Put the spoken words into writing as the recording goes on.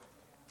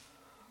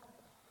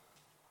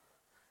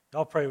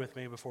Y'all pray with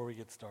me before we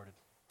get started.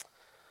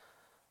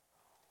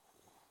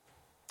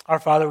 Our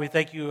Father, we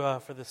thank you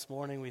for this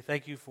morning. We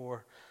thank you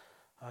for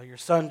your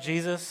Son,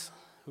 Jesus,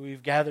 who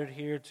we've gathered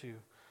here to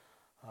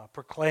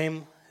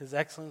proclaim his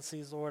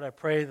excellencies, Lord. I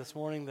pray this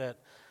morning that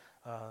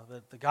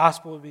the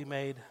gospel would be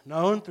made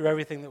known through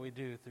everything that we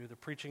do, through the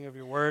preaching of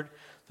your word,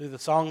 through the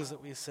songs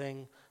that we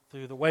sing,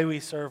 through the way we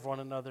serve one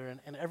another,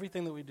 and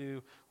everything that we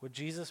do. Would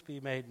Jesus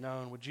be made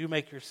known? Would you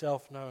make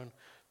yourself known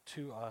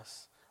to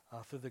us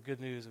through the good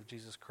news of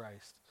Jesus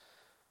Christ?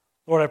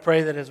 Lord, I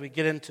pray that as we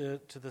get into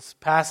this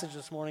passage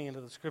this morning,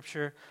 into the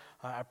Scripture,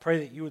 I pray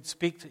that you would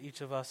speak to each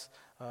of us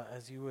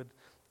as you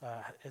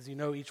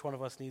know each one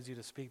of us needs you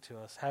to speak to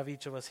us. Have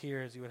each of us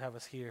here as you would have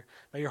us here.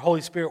 May your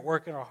Holy Spirit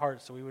work in our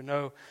hearts so we would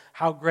know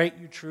how great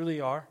you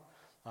truly are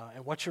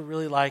and what you're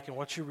really like and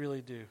what you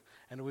really do.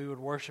 And we would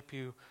worship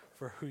you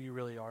for who you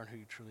really are and who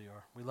you truly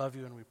are. We love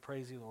you and we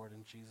praise you, Lord,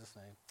 in Jesus'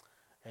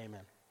 name.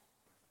 Amen.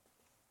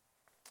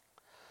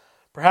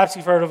 Perhaps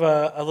you've heard of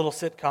a little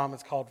sitcom.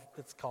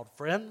 It's called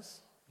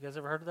Friends. You guys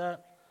ever heard of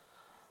that?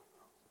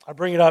 I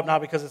bring it up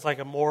not because it's like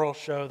a moral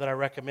show that I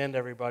recommend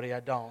everybody. I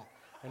don't,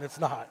 and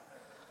it's not.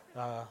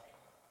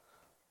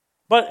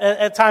 But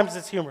at times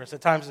it's humorous.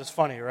 At times it's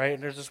funny, right?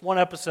 And there's this one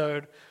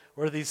episode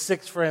where these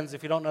six friends,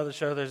 if you don't know the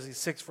show, there's these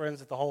six friends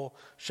that the whole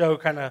show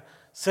kind of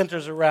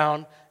centers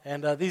around.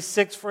 And these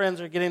six friends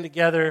are getting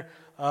together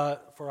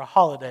for a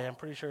holiday. I'm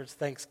pretty sure it's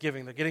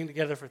Thanksgiving. They're getting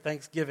together for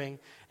Thanksgiving.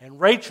 And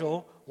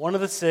Rachel, one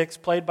of the six,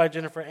 played by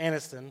Jennifer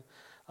Aniston,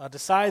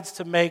 decides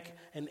to make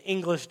an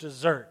English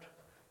dessert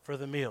for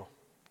the meal.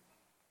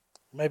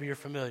 Maybe you're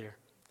familiar.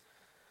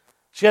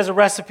 She has a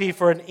recipe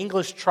for an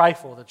English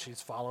trifle that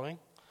she's following.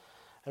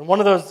 And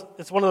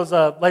it's one of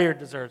those layered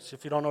desserts,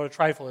 if you don't know what a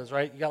trifle is,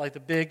 right? You got like the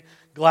big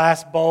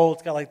glass bowl,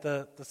 it's got like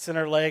the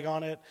center leg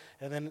on it,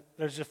 and then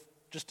there's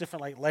just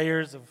different like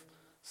layers of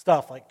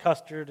stuff like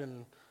custard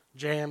and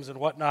jams and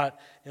whatnot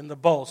in the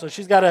bowl. So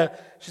she's got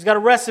a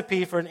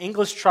recipe for an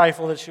English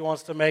trifle that she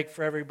wants to make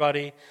for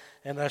everybody,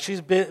 and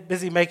she's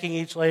busy making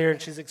each layer,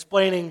 and she's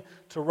explaining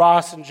to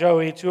Ross and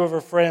Joey, two of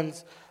her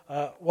friends,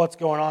 what's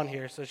going on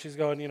here. So she's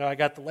going, I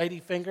got the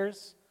lady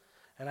fingers,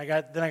 and I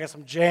got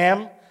some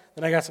jam,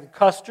 then I got some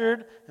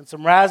custard and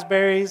some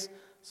raspberries,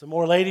 some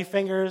more lady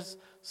fingers,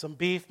 some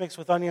beef mixed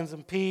with onions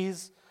and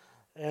peas,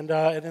 and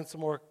then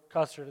some more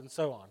custard and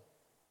so on.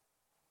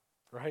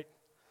 Right?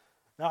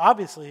 Now,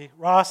 obviously,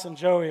 Ross and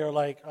Joey are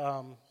like,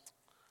 I'm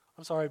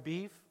sorry,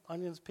 beef,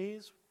 onions,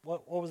 peas?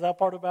 What was that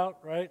part about,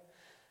 right?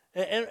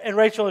 And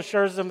Rachel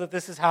assures them that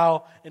this is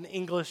how an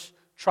English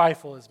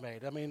trifle is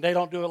made. I mean, they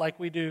don't do it like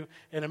we do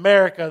in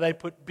America. They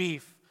put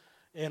beef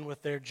in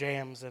with their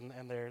jams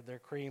and their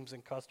creams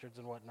and custards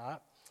and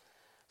whatnot.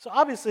 So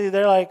obviously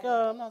they're like,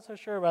 I'm not so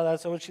sure about that.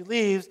 So when she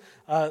leaves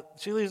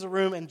the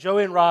room, and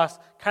Joey and Ross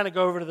kind of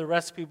go over to the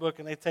recipe book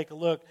and they take a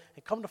look,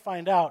 and come to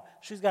find out,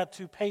 she's got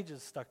two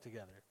pages stuck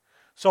together.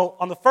 So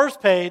on the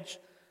first page,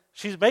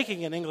 she's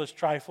making an English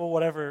trifle,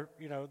 whatever,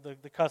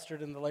 the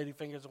custard and the lady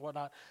fingers and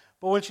whatnot.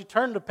 But when she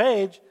turned the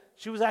page,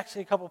 she was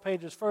actually a couple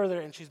pages further,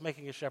 and she's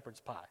making a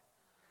shepherd's pie.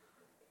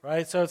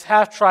 Right? So it's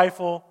half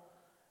trifle,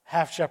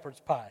 half shepherd's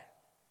pie.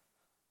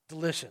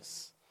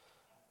 Delicious.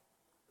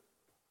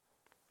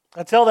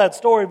 I tell that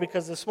story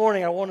because this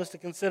morning I want us to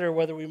consider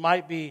whether we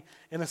might be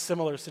in a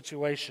similar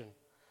situation.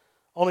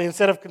 Only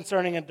instead of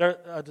concerning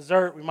a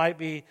dessert, we might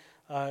need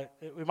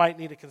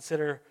to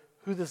consider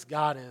who this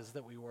God is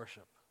that we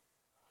worship.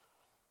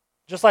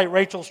 Just like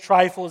Rachel's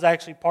trifle is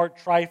actually part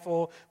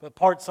trifle, but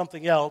part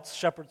something else,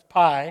 shepherd's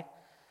pie,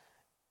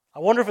 I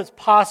wonder if it's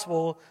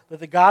possible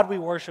that the God we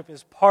worship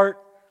is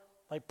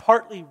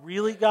partly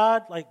really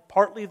God, like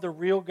partly the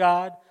real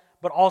God,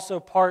 but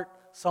also part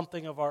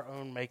something of our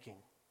own making.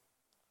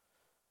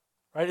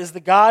 Right? Is the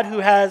God who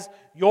has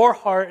your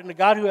heart and the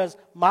God who has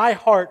my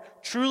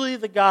heart truly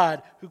the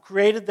God who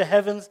created the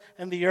heavens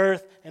and the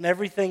earth and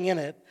everything in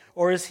it?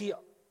 Or is he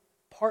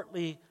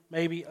partly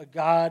maybe a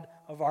God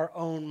of our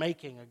own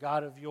making, a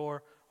God of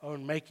your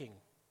own making?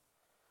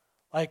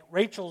 Like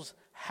Rachel's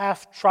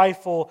half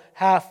trifle,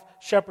 half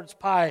shepherd's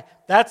pie,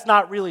 that's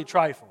not really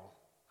trifle.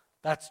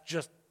 That's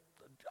just,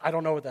 I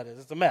don't know what that is.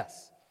 It's a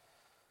mess.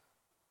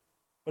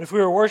 But if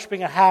we were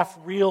worshiping a half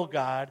real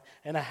God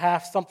and a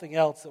half something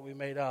else that we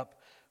made up,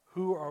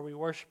 who are we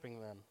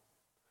worshiping then?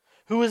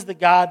 Who is the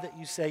God that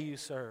you say you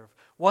serve?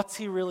 What's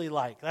he really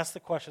like? That's the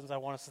questions I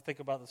want us to think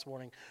about this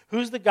morning.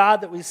 Who's the God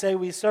that we say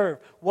we serve?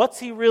 What's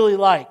he really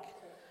like?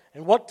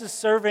 And what does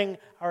serving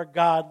our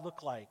God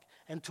look like?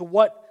 And to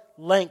what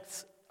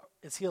lengths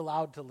is he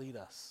allowed to lead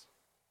us?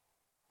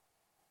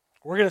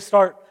 We're going to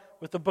start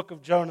with the book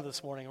of Jonah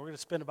this morning. We're going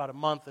to spend about a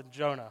month in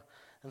Jonah.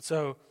 And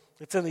so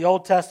it's in the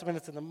Old Testament,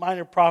 it's in the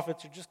minor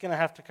prophets. You're just going to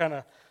have to kind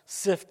of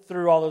sift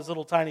through all those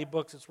little tiny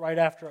books. It's right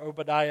after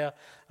Obadiah,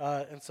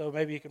 and so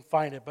maybe you can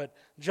find it. But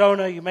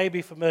Jonah, you may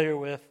be familiar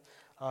with.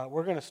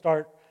 We're going to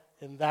start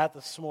in that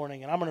this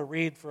morning, and I'm going to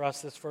read for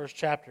us this first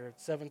chapter.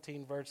 It's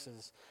 17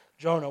 verses,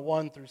 Jonah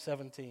 1 through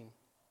 17.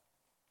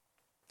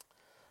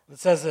 It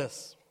says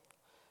this.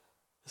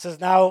 It says,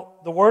 "Now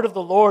the word of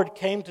the Lord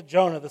came to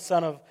Jonah, the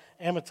son of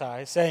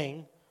Amittai,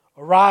 saying,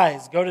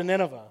 Arise, go to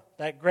Nineveh,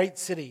 that great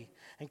city,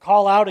 and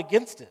call out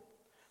against it,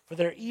 for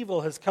their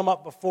evil has come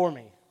up before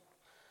me.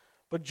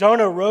 But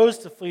Jonah rose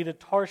to flee to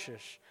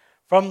Tarshish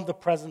from the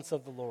presence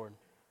of the Lord.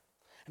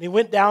 And he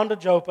went down to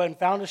Joppa and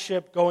found a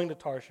ship going to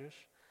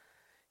Tarshish.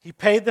 He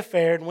paid the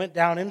fare and went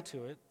down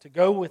into it to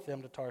go with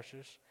them to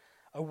Tarshish,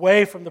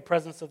 away from the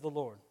presence of the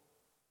Lord.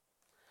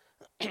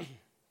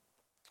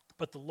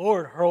 But the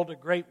Lord hurled a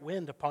great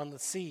wind upon the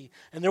sea,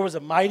 and there was a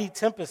mighty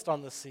tempest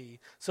on the sea,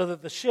 so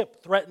that the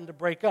ship threatened to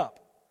break up.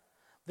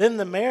 Then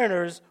the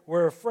mariners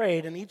were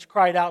afraid, and each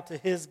cried out to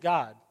his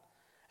God.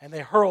 And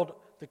they hurled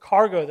the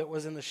cargo that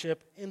was in the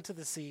ship into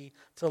the sea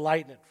to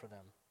lighten it for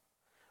them.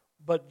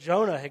 But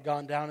Jonah had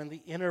gone down in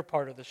the inner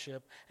part of the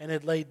ship, and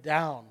had laid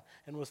down,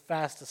 and was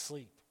fast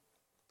asleep.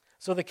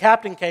 So the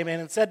captain came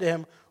in and said to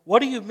him, "What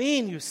do you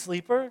mean, you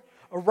sleeper?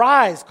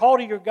 Arise, call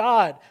to your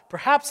God.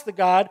 Perhaps the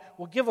God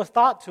will give a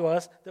thought to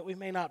us that we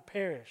may not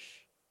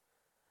perish."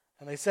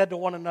 And they said to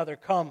one another,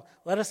 "Come,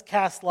 let us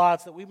cast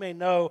lots that we may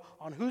know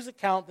on whose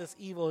account this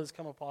evil has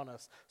come upon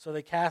us." So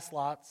they cast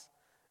lots,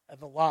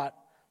 and the lot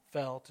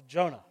fell to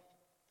Jonah.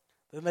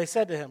 Then they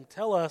said to him,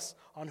 "Tell us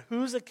on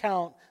whose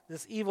account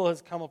this evil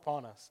has come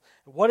upon us.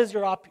 And what is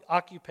your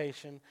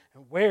occupation,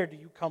 and where do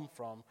you come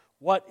from?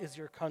 What is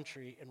your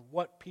country, and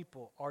what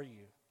people are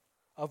you?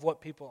 Of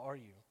what people are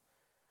you?"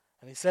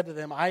 And he said to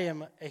them, "I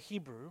am a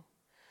Hebrew,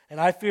 and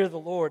I fear the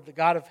Lord, the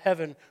God of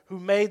heaven, who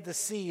made the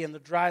sea and the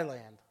dry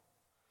land."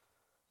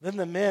 Then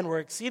the men were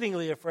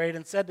exceedingly afraid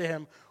and said to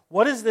him,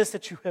 "What is this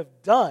that you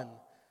have done?"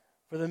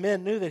 For the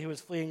men knew that he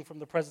was fleeing from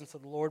the presence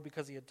of the Lord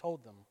because he had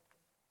told them.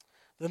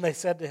 Then they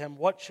said to him,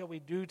 "What shall we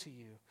do to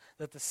you,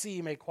 that the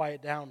sea may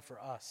quiet down for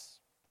us?"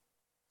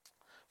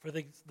 For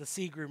the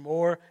sea grew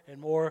more and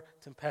more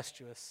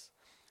tempestuous.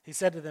 He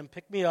said to them,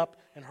 "Pick me up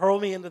and hurl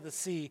me into the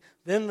sea,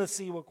 then the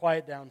sea will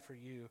quiet down for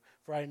you.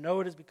 For I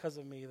know it is because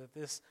of me that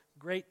this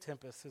great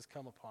tempest has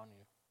come upon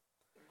you."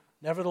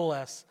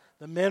 Nevertheless,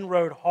 the men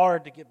rowed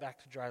hard to get back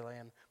to dry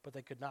land, but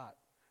they could not,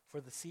 for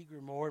the sea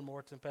grew more and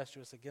more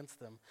tempestuous against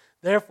them.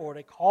 Therefore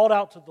they called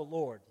out to the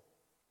Lord,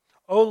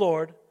 "O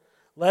Lord,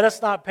 let us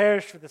not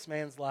perish for this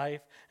man's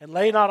life, and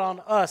lay not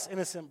on us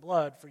innocent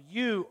blood, for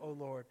you, O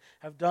Lord,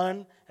 have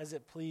done as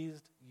it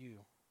pleased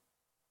you."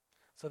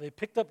 So they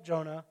picked up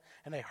Jonah,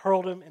 and they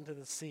hurled him into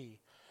the sea.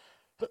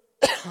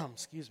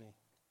 Excuse me.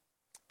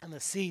 And the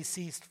sea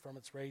ceased from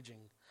its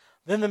raging.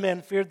 Then the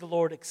men feared the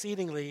Lord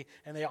exceedingly,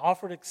 and they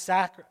offered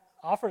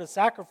a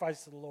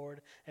sacrifice to the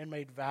Lord and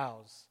made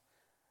vows.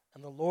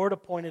 And the Lord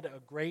appointed a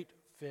great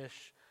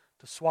fish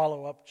to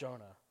swallow up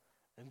Jonah.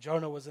 And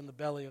Jonah was in the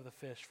belly of the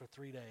fish for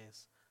 3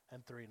 days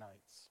and 3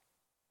 nights.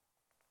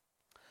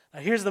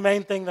 Now here's the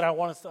main thing that I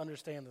want us to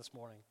understand this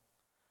morning.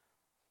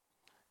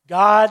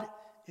 God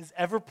is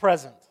ever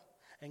present,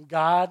 and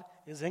God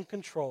is in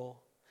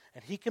control,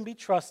 and he can be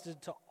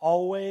trusted to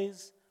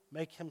always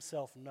make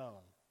himself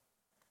known.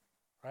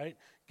 Right?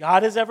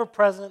 God is ever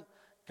present,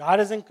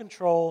 God is in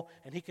control,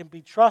 and he can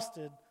be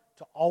trusted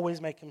to always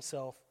make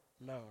himself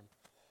known.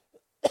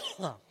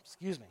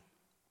 Excuse me.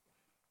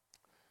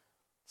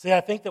 See,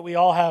 I think that we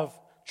all have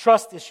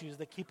trust issues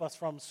that keep us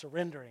from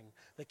surrendering,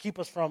 that keep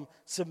us from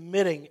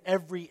submitting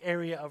every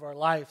area of our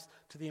lives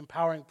to the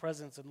empowering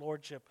presence and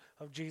lordship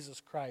of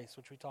Jesus Christ,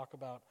 which we talk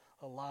about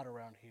a lot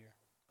around here.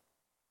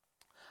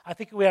 I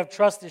think we have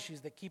trust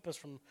issues that keep us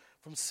from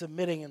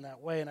submitting in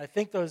that way. And I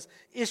think those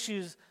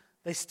issues,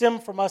 they stem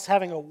from us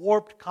having a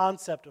warped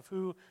concept of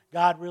who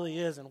God really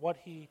is and what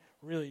he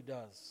really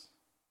does.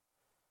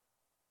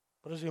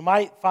 But as we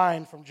might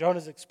find from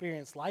Jonah's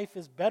experience, life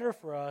is better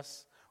for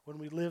us when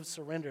we live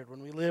surrendered,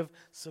 when we live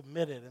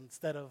submitted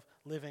instead of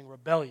living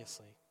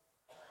rebelliously.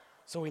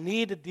 So we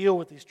need to deal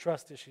with these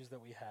trust issues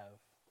that we have.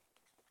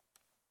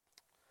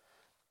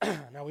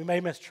 Now, we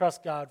may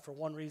mistrust God for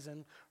one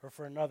reason or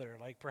for another.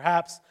 Like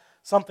perhaps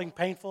something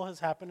painful has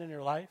happened in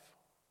your life.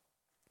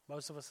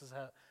 Most of us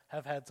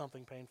have had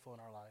something painful in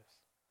our lives.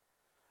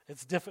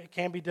 It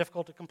can be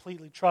difficult to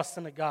completely trust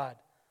in a God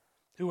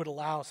who would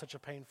allow such a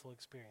painful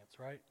experience,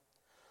 right?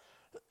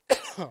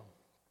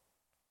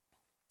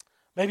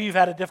 Maybe you've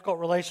had a difficult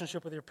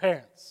relationship with your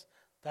parents.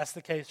 That's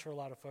the case for a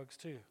lot of folks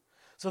too.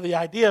 So the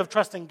idea of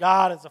trusting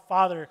God as a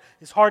father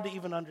is hard to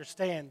even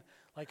understand,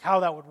 like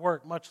how that would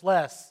work, much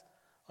less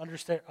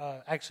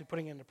actually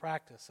putting it into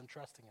practice and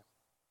trusting him.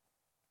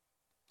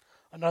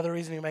 Another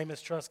reason you may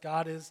mistrust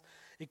God is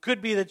it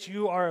could be that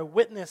you are a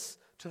witness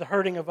to the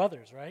hurting of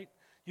others, right?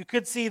 You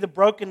could see the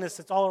brokenness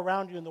that's all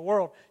around you in the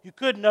world. You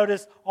could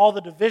notice all the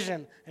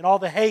division and all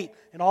the hate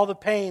and all the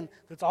pain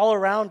that's all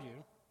around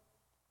you.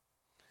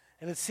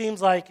 And it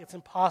seems like it's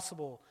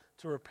impossible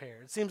to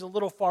repair. It seems a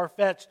little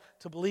far-fetched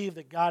to believe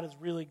that God is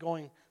really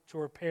going to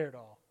repair it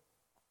all.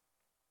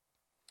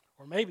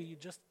 Or maybe you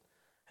just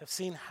have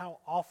seen how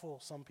awful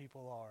some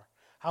people are,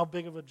 how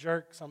big of a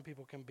jerk some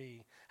people can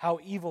be, how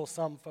evil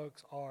some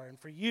folks are. And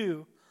for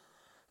you,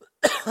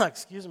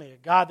 excuse me, a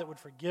God that would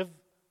forgive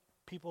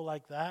people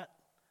like that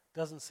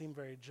doesn't seem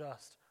very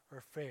just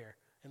or fair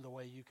in the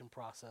way you can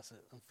process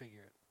it and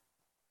figure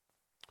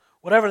it.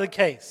 Whatever the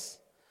case,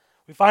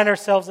 We find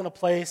ourselves in a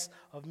place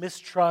of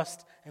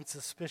mistrust and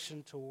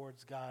suspicion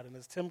towards God. And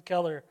as Tim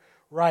Keller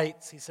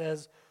writes, he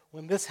says,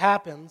 when this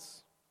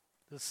happens,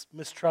 this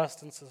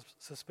mistrust and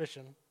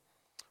suspicion,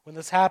 when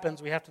this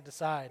happens, we have to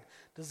decide,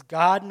 does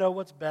God know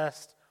what's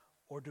best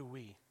or do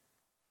we?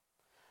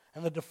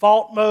 And the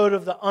default mode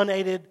of the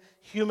unaided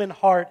human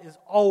heart is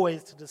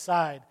always to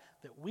decide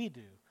that we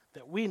do,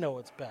 that we know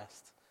what's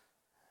best.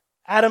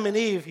 Adam and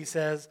Eve, he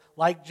says,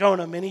 like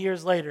Jonah many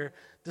years later,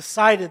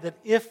 decided that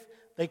if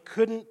they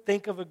couldn't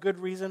think of a good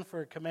reason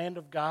for a command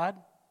of God,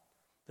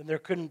 then there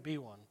couldn't be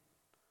one.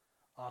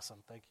 Awesome,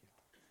 thank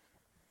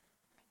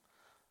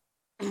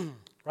you.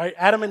 Right?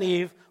 Adam and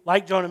Eve,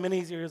 like Jonah many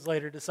years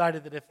later,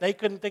 decided that if they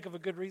couldn't think of a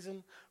good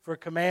reason for a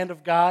command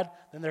of God,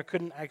 then there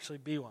couldn't actually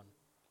be one.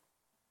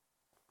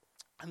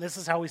 And this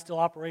is how we still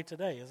operate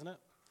today, isn't it?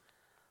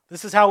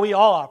 This is how we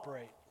all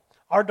operate.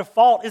 Our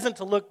default isn't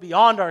to look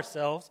beyond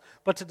ourselves,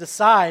 but to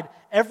decide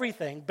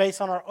everything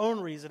based on our own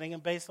reasoning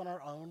and based on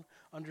our own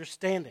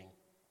understanding.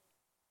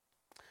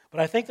 But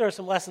I think there are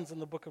some lessons in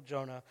the book of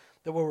Jonah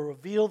that will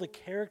reveal the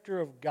character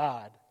of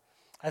God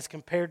as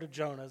compared to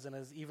Jonah's and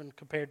as even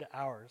compared to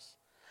ours.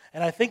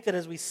 And I think that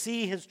as we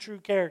see his true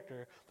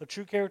character, the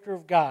true character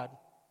of God,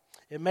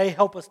 it may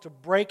help us to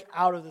break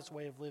out of this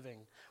way of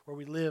living where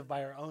we live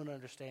by our own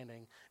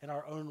understanding and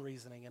our own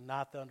reasoning and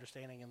not the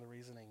understanding and the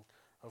reasoning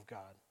of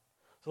God.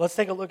 So let's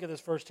take a look at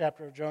this first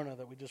chapter of Jonah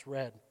that we just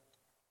read.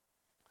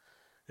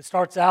 It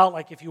starts out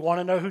like if you want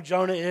to know who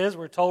Jonah is,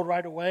 we're told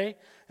right away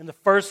in the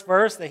first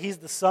verse that he's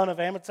the son of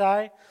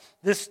Amittai.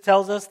 This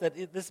tells us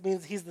that this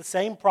means he's the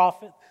same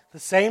prophet, the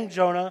same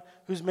Jonah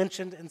who's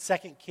mentioned in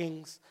 2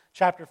 Kings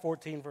chapter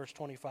 14, verse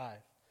 25.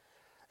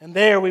 And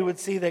there we would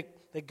see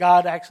that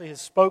God actually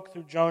has spoke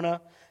through Jonah.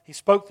 He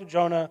spoke through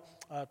Jonah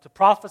to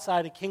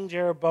prophesy to King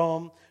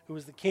Jeroboam, who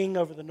was the king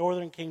over the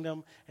northern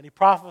kingdom, and he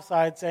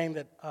prophesied saying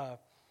that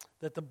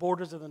the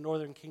borders of the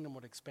northern kingdom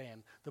would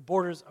expand. The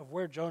borders of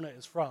where Jonah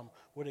is from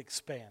would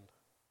expand.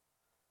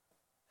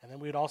 And then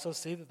we'd also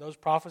see that those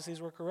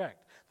prophecies were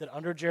correct, that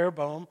under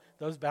Jeroboam,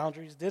 those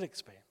boundaries did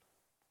expand.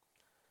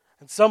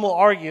 And some will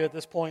argue at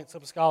this point,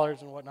 some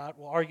scholars and whatnot,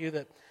 will argue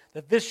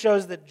that this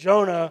shows that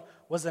Jonah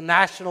was a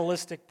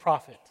nationalistic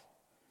prophet.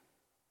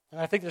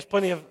 And I think there's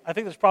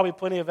probably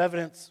plenty of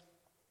evidence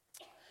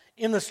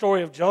in the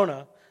story of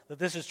Jonah that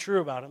this is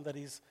true about him, that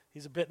he's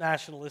a bit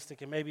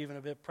nationalistic and maybe even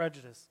a bit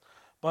prejudiced.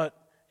 But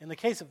in the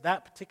case of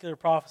that particular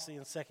prophecy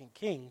in 2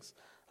 Kings,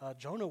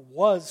 Jonah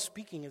was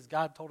speaking as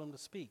God told him to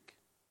speak.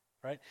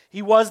 Right?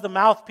 He was the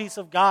mouthpiece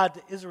of God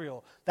to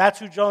Israel. That's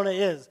who Jonah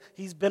is.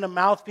 He's been a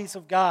mouthpiece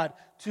of God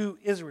to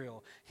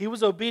Israel. He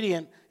was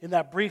obedient in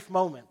that brief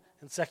moment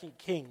in 2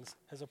 Kings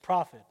as a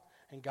prophet,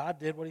 and God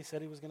did what he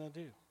said he was going to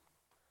do.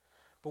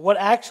 But what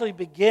actually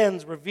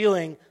begins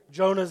revealing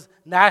Jonah's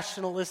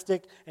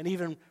nationalistic and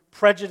even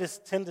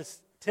prejudiced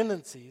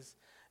tendencies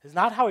is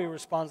not how he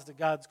responds to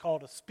God's call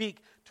to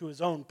speak to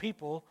his own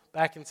people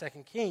back in 2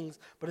 Kings,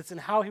 but it's in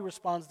how he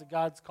responds to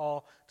God's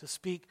call to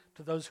speak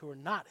to those who are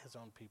not his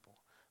own people,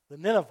 the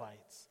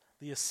Ninevites,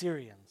 the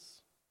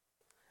Assyrians.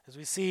 As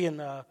we see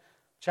in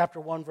chapter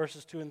 1,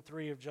 verses 2 and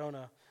 3 of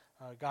Jonah,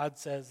 God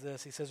says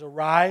this. He says,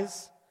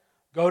 "Arise,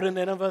 go to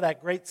Nineveh, that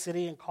great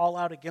city, and call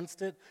out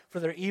against it, for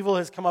their evil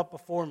has come up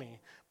before me."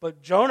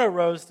 But Jonah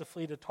rose to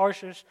flee to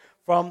Tarshish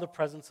from the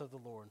presence of the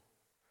Lord.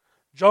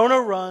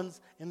 Jonah runs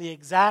in the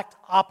exact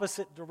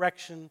opposite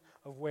direction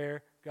of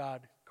where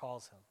God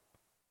calls him.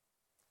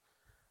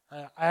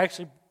 I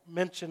actually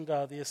mentioned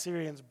the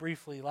Assyrians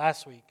briefly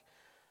last week.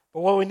 But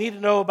what we need to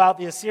know about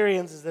the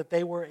Assyrians is that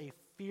they were a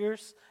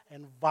fierce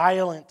and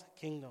violent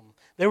kingdom.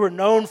 They were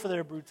known for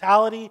their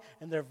brutality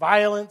and their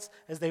violence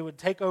as they would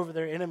take over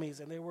their enemies,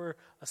 and they were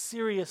a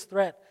serious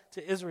threat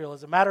to Israel.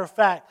 As a matter of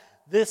fact,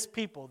 this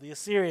people, the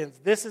Assyrians,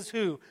 this is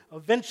who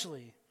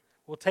eventually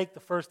will take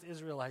the first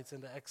Israelites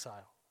into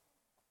exile.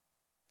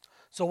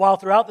 So while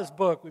throughout this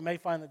book we may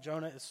find that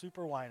Jonah is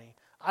super whiny,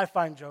 I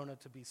find Jonah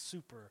to be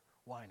super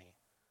whiny,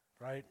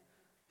 right?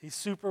 He's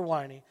super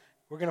whiny.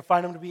 We're going to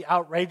find him to be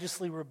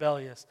outrageously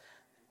rebellious.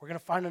 We're going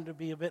to find him to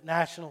be a bit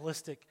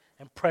nationalistic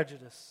and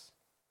prejudiced.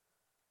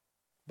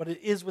 But it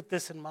is with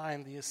this in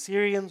mind. The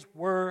Assyrians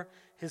were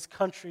his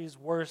country's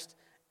worst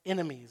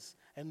enemies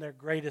and their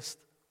greatest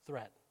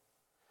threat.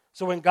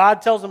 So when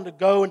God tells him to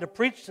go and to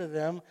preach to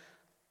them,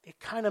 it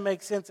kind of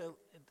makes sense.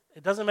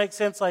 It doesn't make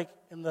sense like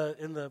in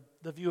the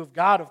view of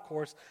God, of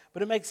course,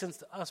 but it makes sense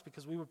to us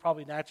because we would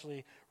probably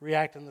naturally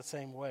react in the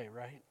same way,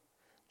 right?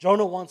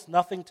 Jonah wants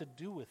nothing to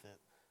do with it.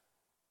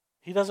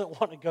 He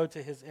doesn't want to go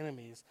to his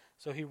enemies,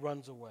 so he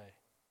runs away.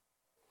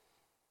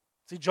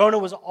 See, Jonah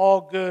was all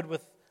good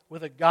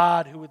with a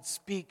God who would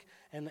speak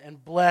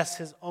and bless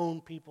his own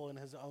people and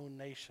his own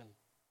nation.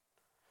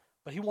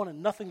 But he wanted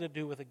nothing to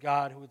do with a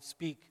God who would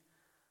speak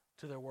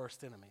to their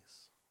worst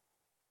enemies.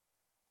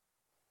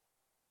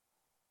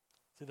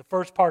 See, the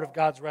first part of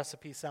God's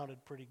recipe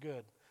sounded pretty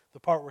good. The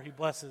part where he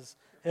blesses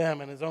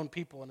him and his own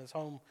people in his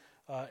home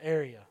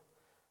area.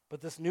 But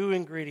this new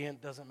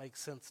ingredient doesn't make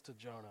sense to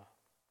Jonah.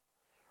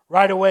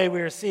 Right away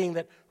we are seeing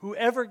that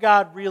whoever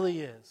God really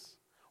is,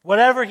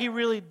 Whatever he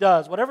really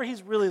does, whatever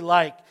he's really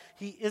like,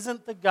 he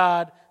isn't the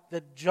God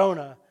that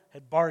Jonah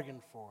had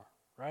bargained for,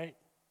 right?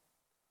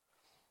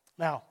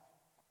 Now,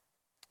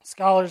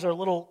 scholars are a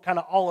little kind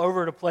of all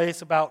over the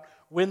place about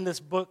when this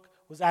book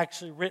was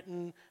actually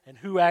written and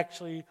who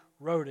actually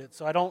wrote it.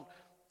 So I don't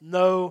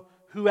know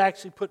who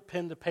actually put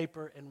pen to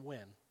paper and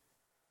when.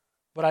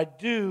 But I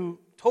do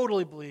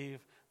totally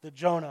believe that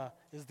Jonah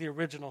is the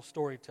original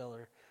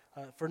storyteller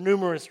for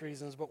numerous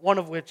reasons, but one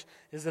of which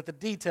is that the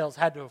details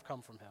had to have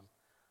come from him.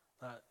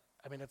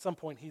 At some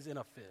point he's in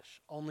a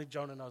fish. Only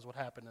Jonah knows what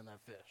happened in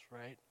that fish,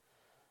 right?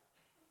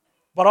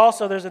 But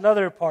also there's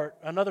another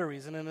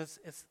reason, and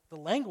it's the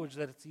language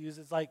that it's used.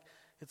 It's like,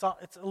 it's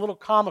a little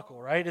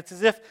comical, right? It's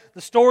as if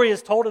the story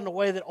is told in a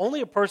way that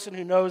only a person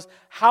who knows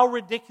how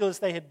ridiculous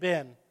they had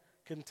been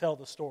can tell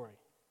the story.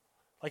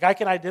 Like, I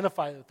can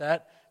identify with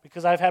that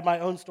because I've had my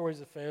own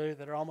stories of failure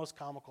that are almost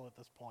comical at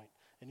this point.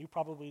 And you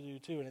probably do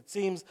too. And it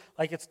seems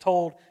like it's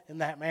told in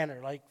that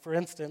manner. Like, for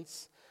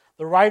instance,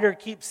 the writer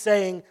keeps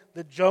saying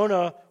that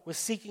Jonah was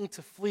seeking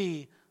to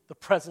flee the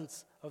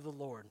presence of the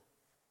Lord.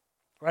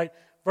 Right?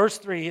 Verse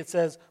 3, it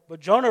says, "But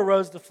Jonah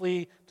rose to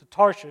flee to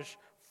Tarshish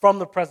from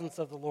the presence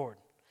of the Lord.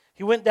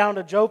 He went down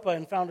to Joppa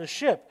and found a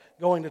ship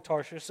going to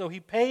Tarshish. So he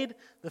paid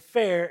the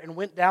fare and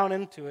went down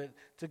into it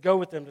to go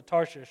with them to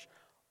Tarshish,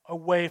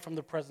 away from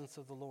the presence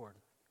of the Lord."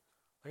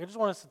 Like, I just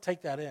want us to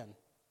take that in.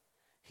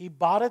 He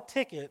bought a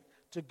ticket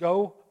to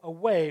go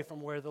away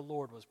from where the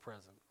Lord was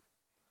present.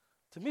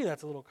 To me,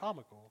 that's a little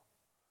comical.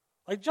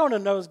 Like, Jonah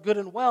knows good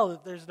and well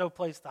that there's no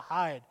place to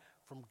hide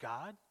from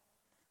God,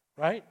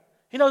 right?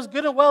 He knows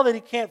good and well that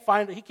he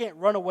can't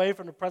run away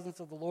from the presence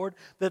of the Lord.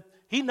 That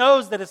he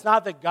knows that it's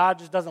not that God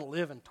just doesn't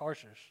live in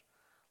Tarshish.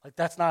 Like,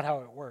 that's not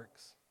how it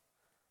works,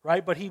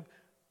 right? But he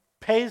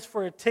pays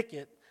for a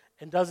ticket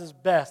and does his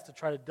best to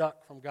try to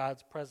duck from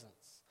God's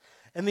presence.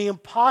 And the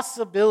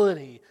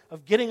impossibility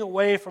of getting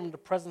away from the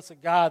presence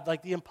of God,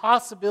 like the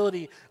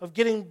impossibility of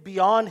getting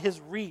beyond his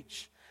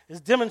reach,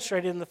 is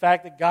demonstrated in the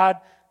fact that God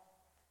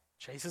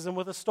chases him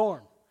with a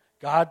storm.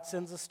 God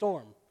sends a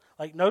storm.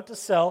 Like, note to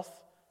self,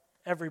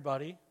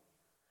 everybody,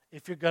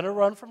 if you're going to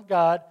run from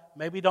God,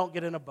 maybe don't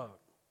get in a boat.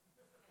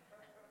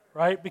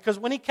 Right? Because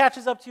when he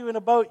catches up to you in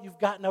a boat, you've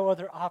got no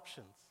other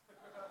options.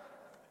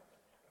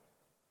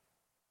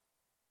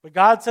 But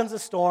God sends a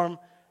storm,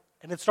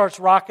 and it starts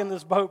rocking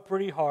this boat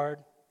pretty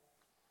hard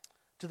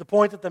to the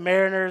point that the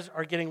mariners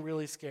are getting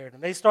really scared.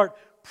 And they start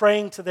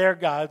praying to their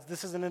gods.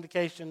 This is an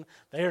indication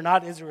they are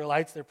not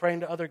Israelites. They're praying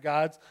to other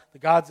gods, the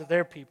gods of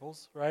their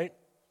peoples, right?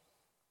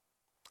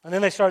 And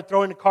then they start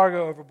throwing the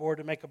cargo overboard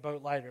to make a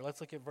boat lighter.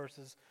 Let's look at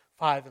verses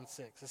 5 and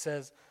 6. It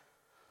says,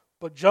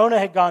 "But Jonah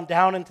had gone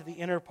down into the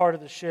inner part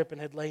of the ship and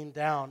had lain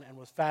down and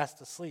was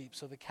fast asleep.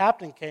 So the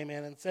captain came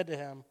in and said to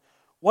him,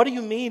 'What do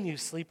you mean, you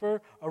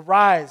sleeper?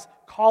 Arise,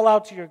 call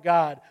out to your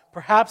God.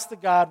 Perhaps the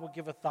God will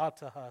give a thought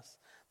to us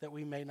that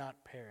we may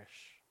not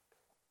perish.'"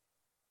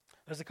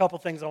 There's a couple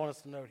things I want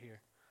us to note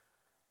here.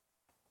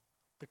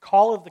 The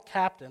call of the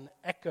captain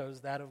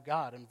echoes that of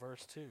God in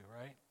verse 2,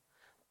 right?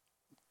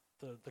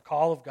 The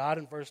call of God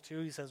in verse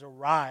 2, he says,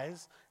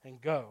 "Arise and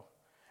go."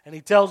 And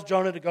he tells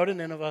Jonah to go to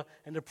Nineveh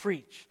and to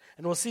preach.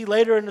 And we'll see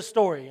later in the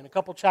story, in a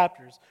couple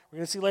chapters, we're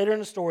going to see later in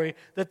the story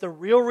that the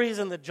real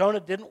reason that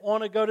Jonah didn't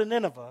want to go to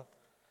Nineveh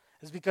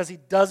is because he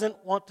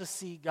doesn't want to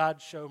see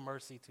God show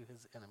mercy to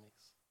his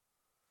enemies.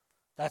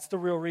 That's the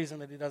real reason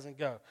that he doesn't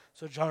go.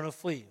 So Jonah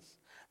flees.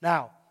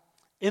 Now,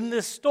 in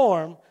this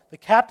storm, the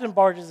captain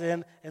barges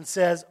in and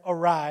says,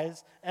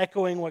 "Arise,"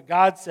 echoing what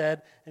God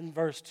said in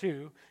verse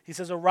 2. He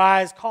says,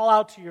 "Arise, call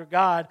out to your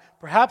God.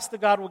 Perhaps the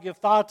God will give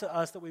thought to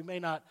us that we may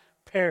not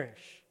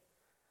perish."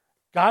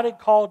 God had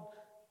called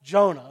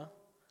Jonah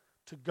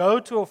to go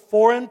to a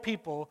foreign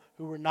people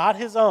who were not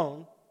his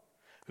own,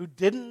 who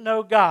didn't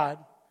know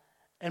God,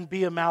 and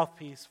be a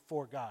mouthpiece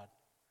for God.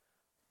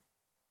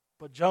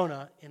 But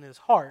Jonah, in his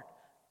heart,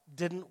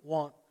 didn't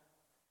want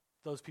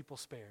those people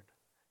spared.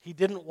 He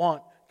didn't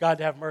want God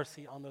to have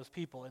mercy on those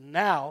people. And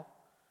now,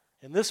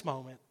 in this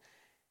moment,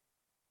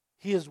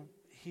 he's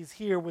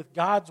here with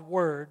God's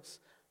words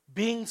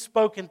being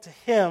spoken to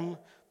him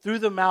through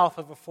the mouth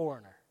of a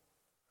foreigner.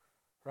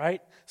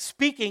 Right?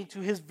 Speaking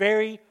to his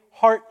very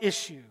heart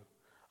issue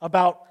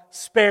about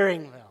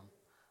sparing them.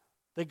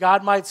 That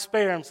God might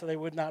spare them so they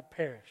would not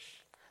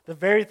perish. The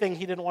very thing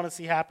he didn't want to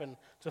see happen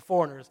to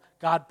foreigners,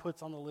 God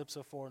puts on the lips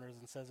of foreigners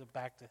and says it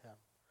back to him.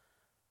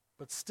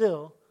 But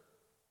still,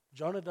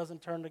 Jonah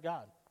doesn't turn to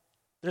God.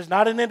 There's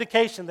not an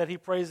indication that he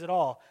prays at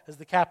all, as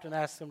the captain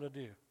asks him to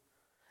do.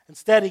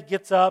 Instead, he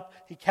gets up,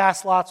 he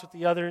casts lots with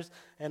the others,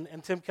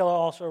 and Tim Keller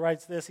also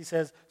writes this. He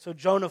says, "So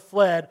Jonah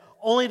fled,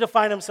 only to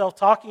find himself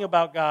talking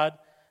about God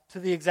to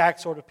the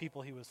exact sort of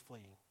people he was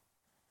fleeing."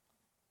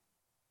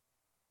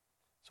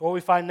 So what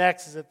we find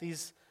next is that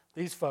these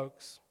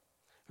folks,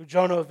 who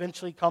Jonah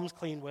eventually comes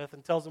clean with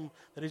and tells them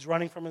that he's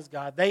running from his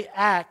God, they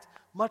act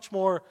much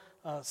more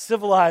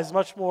civilized,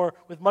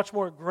 with much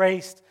more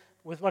grace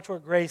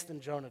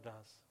than Jonah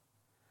does.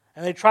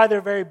 And they try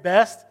their very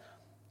best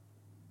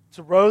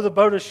to row the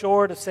boat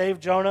ashore to save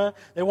Jonah.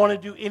 They want to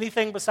do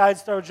anything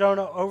besides throw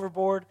Jonah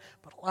overboard.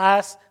 But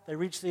alas, they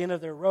reach the end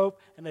of their rope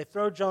and they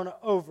throw Jonah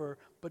over,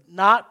 but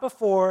not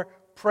before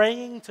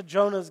praying to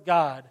Jonah's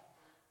God,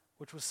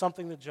 which was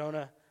something that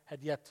Jonah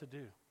had yet to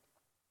do.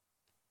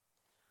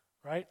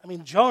 Right? I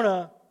mean,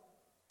 Jonah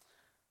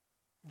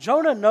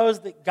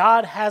knows that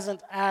God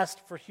hasn't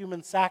asked for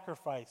human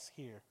sacrifice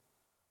here.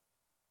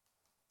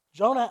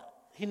 Jonah,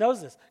 he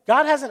knows this.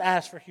 God hasn't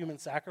asked for human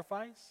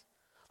sacrifice.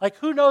 Like,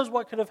 who knows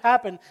what could have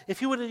happened if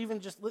he would have even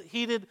just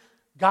heeded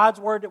God's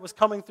word that was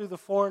coming through the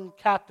foreign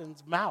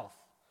captain's mouth?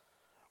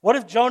 What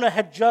if Jonah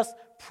had just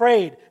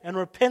prayed and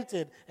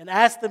repented and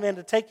asked the men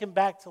to take him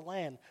back to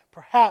land?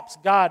 Perhaps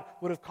God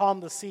would have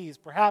calmed the seas.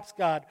 Perhaps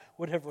God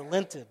would have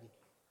relented.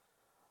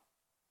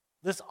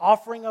 This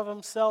offering of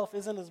himself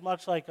isn't as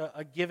much like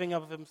a giving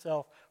of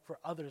himself for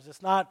others.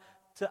 It's not,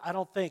 I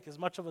don't think, as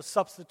much of a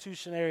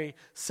substitutionary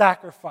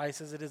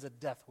sacrifice as it is a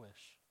death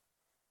wish.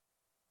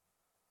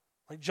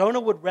 Like, Jonah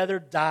would rather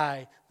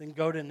die than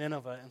go to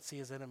Nineveh and see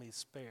his enemies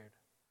spared.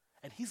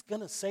 And he's going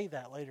to say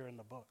that later in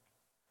the book.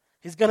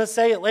 He's going to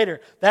say it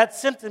later. That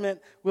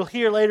sentiment we'll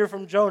hear later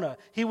from Jonah.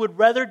 He would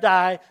rather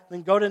die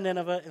than go to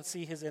Nineveh and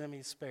see his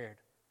enemies spared.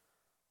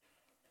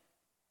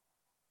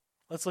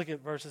 Let's look at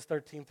verses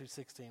 13 through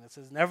 16. It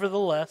says,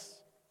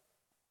 "Nevertheless,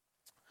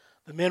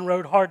 the men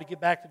rowed hard to get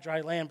back to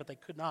dry land, but they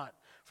could not,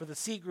 for the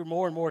sea grew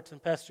more and more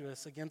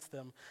tempestuous against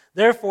them.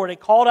 Therefore they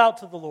called out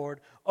to the Lord,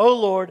 'O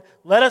Lord,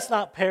 let us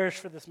not perish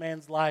for this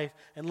man's life,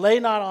 and lay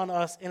not on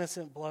us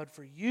innocent blood,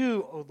 for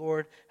you, O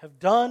Lord, have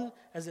done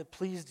as it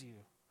pleased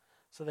you.'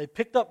 So they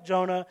picked up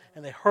Jonah,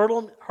 and they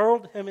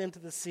hurled him into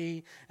the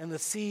sea, and the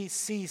sea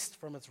ceased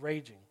from its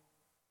raging.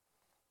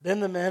 Then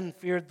the men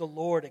feared the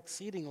Lord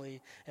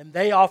exceedingly, and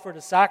they offered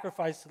a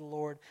sacrifice to the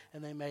Lord,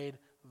 and they made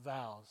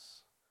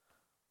vows."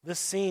 This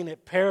scene,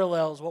 it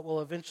parallels what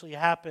will eventually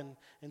happen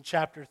in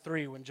chapter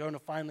 3 when Jonah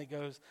finally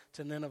goes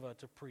to Nineveh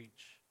to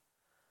preach.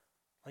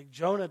 Like,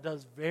 Jonah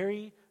does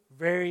very,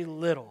 very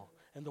little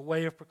in the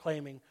way of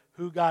proclaiming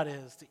who God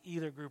is to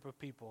either group of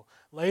people.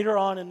 Later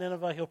on in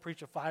Nineveh, he'll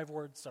preach a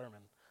 5-word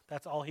sermon.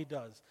 That's all he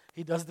does.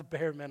 He does the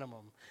bare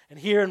minimum. And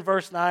here in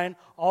verse 9,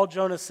 all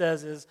Jonah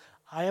says is,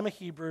 "I am a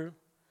Hebrew,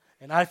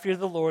 and I fear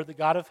the Lord, the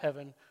God of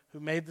heaven, who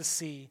made the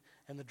sea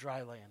and the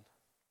dry land."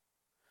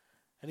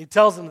 And he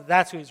tells them that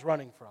that's who he's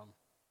running from.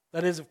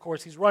 That is, of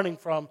course, he's running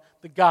from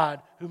the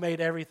God who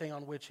made everything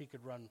on which he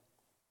could run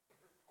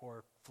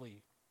or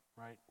flee,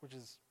 right? Which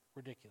is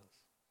ridiculous.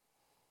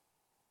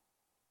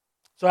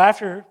 So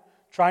after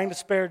trying to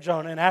spare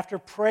Jonah and after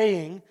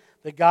praying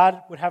that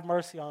God would have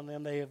mercy on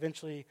them, they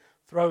eventually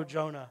throw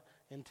Jonah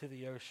into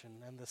the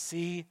ocean. And the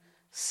sea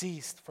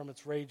ceased from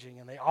its raging,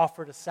 and they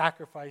offered a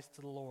sacrifice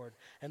to the Lord,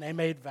 and they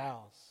made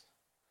vows.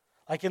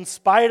 Like, in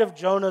spite of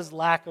Jonah's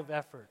lack of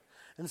effort,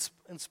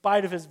 in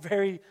spite of his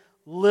very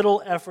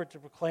little effort to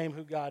proclaim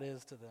who God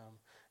is to them,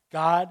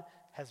 God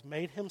has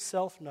made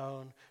himself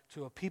known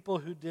to a people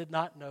who did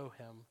not know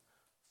him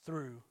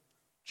through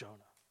Jonah.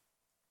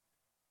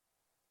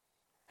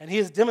 And he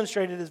has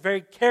demonstrated his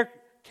very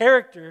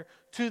character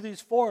to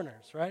these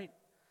foreigners, right?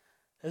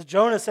 As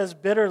Jonah says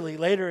bitterly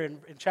later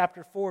in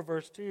chapter 4,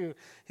 verse 2,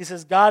 he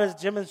says, God has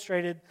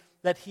demonstrated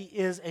that he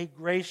is a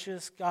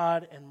gracious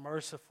God and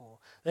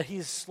merciful, that he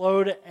is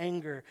slow to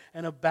anger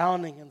and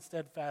abounding in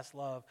steadfast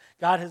love.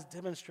 God has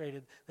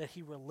demonstrated that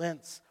he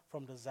relents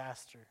from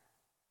disaster.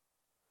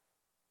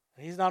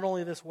 And he's not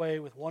only this way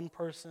with one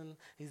person,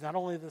 he's not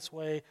only this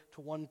way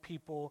to one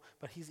people,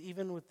 but he's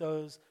even with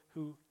those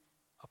who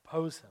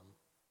oppose him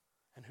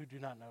and who do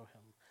not know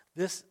him.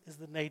 This is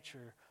the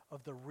nature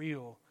of the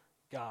real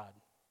God.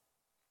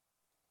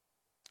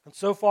 And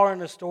so far in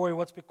the story,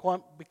 what's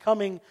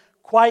becoming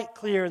quite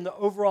clear in the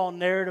overall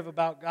narrative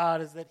about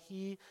God is that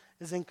he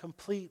is in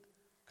complete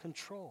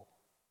control.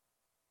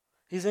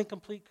 He's in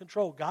complete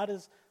control. God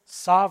is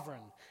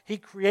sovereign. He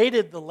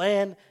created the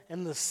land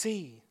and the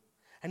sea,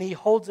 and he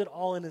holds it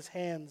all in his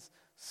hands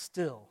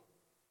still.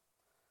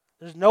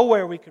 There's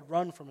nowhere we could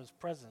run from his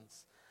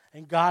presence,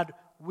 and God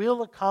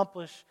will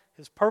accomplish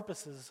his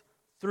purposes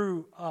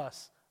through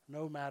us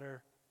no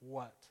matter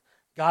what.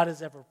 God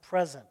is ever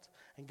present.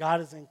 And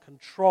God is in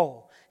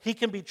control. He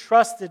can be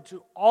trusted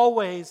to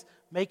always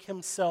make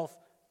himself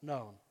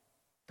known.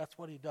 That's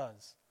what he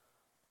does.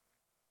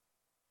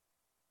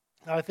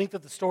 Now, I think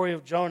that the story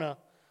of Jonah,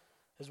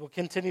 as we'll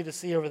continue to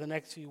see over the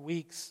next few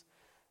weeks,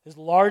 is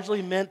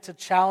largely meant to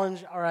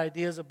challenge our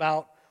ideas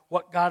about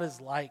what God is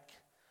like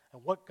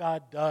and what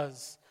God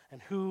does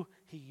and who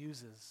he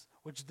uses,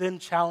 which then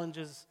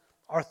challenges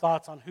our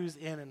thoughts on who's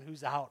in and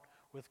who's out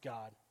with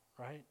God,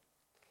 right?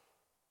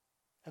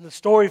 And the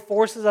story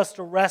forces us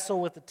to wrestle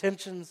with the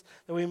tensions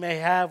that we may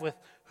have with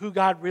who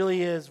God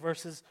really is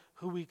versus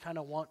who we kind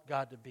of want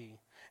God to be,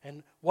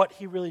 and what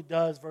he really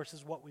does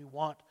versus what we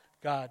want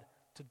God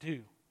to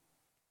do.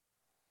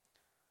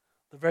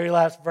 The very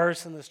last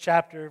verse in this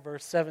chapter,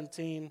 verse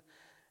 17,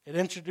 it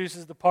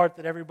introduces the part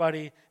that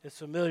everybody is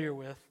familiar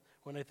with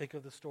when they think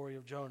of the story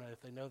of Jonah, if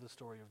they know the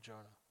story of Jonah,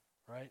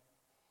 right?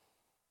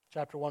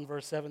 Chapter 1,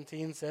 verse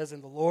 17 says,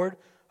 "And the Lord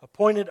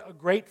appointed a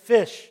great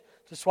fish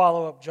to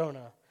swallow up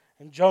Jonah.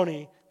 And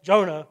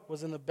Jonah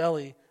was in the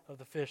belly of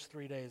the fish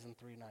 3 days and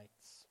 3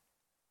 nights.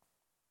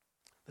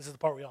 This is the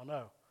part we all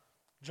know.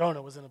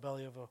 Jonah was in the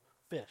belly of a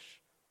fish.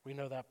 We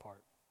know that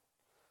part.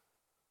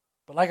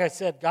 But like I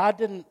said, God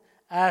didn't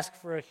ask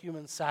for a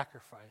human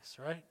sacrifice,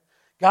 right?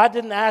 God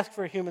didn't ask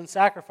for a human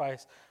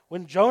sacrifice.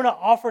 When Jonah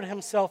offered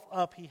himself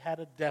up, he had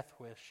a death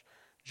wish.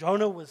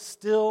 Jonah was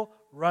still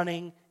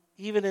running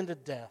even into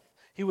death.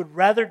 He would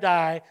rather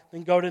die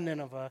than go to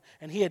Nineveh,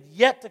 and he had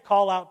yet to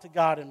call out to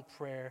God in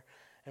prayer.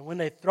 And when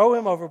they throw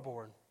him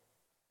overboard,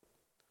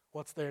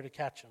 what's there to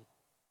catch him?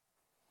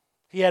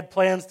 He had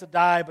plans to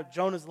die, but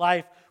Jonah's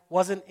life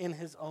wasn't in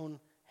his own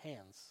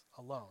hands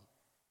alone.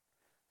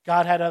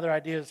 God had other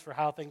ideas for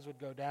how things would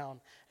go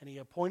down, and he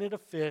appointed a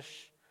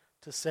fish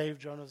to save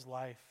Jonah's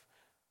life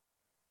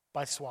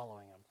by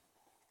swallowing him.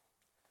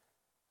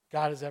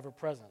 God is ever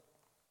present,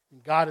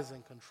 and God is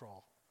in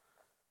control.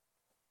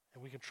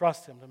 And we can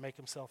trust him to make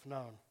himself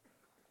known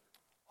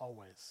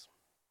always.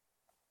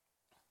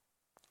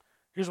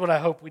 Here's what I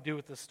hope we do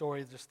with this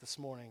story just this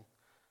morning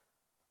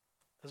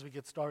as we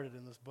get started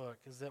in this book,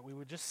 is that we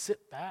would just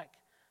sit back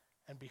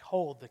and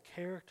behold the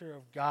character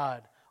of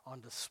God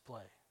on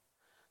display.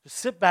 Just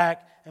sit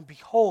back and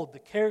behold the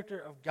character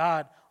of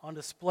God on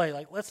display.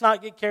 Like, let's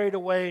not get carried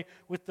away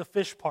with the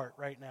fish part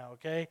right now,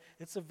 okay?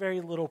 It's a very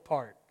little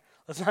part.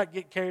 Let's not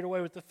get carried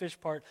away with the fish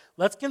part.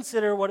 Let's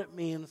consider what it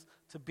means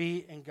to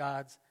be in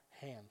God's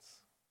hands.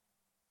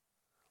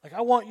 Like,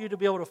 I want you to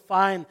be able to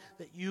find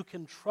that you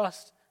can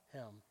trust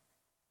him,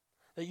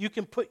 that you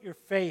can put your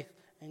faith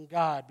in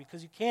God,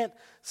 because you can't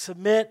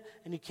submit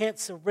and you can't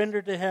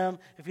surrender to him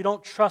if you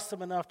don't trust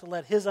him enough to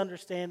let his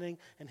understanding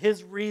and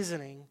his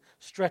reasoning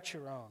stretch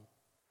your own.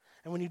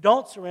 And when you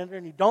don't surrender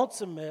and you don't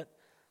submit,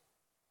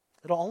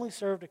 it'll only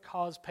serve to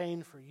cause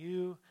pain for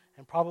you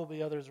and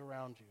probably others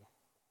around you.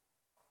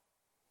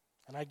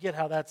 And I get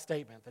how that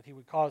statement, that it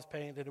would cause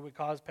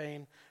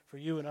pain for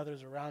you and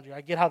others around you.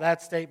 I get how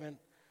that statement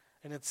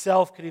in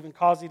itself could even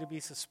cause you to be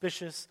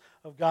suspicious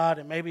of God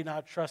and maybe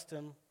not trust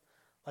him.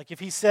 Like,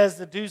 if he says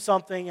to do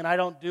something and I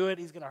don't do it,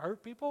 he's going to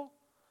hurt people?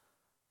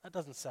 That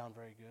doesn't sound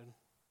very good.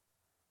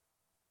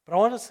 But I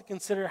want us to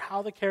consider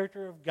how the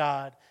character of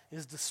God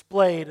is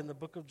displayed in the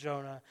book of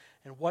Jonah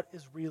and what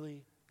is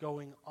really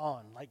going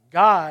on. Like,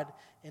 God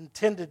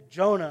intended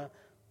Jonah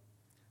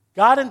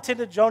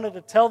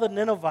to tell the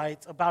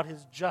Ninevites about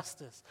his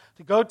justice,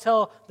 to go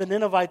tell the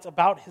Ninevites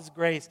about his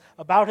grace,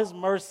 about his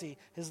mercy,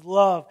 his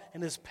love,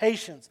 and his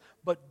patience.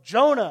 But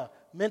Jonah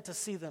meant to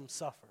see them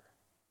suffer,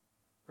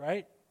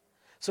 right?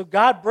 So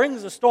God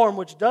brings a storm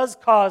which does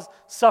cause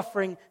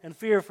suffering and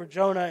fear for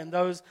Jonah and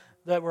those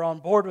that were on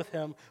board with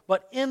him.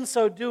 But in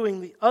so doing,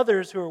 the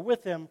others who are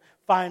with him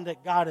find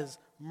that God is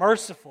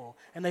merciful,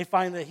 and they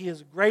find that he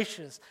is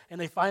gracious,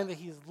 and they find that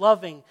he is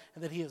loving,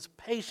 and that he is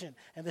patient,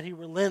 and that he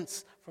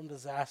relents from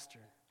disaster.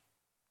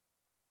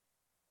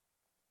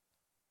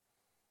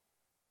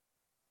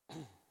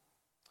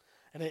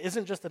 And it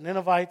isn't just the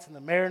Ninevites and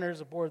the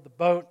mariners aboard the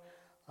boat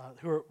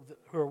who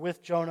are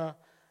with Jonah.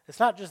 It's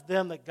not just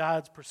them that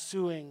God's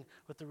pursuing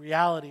with the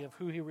reality of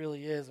who he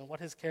really is and what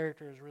his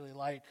character is really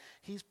like.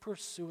 He's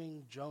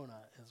pursuing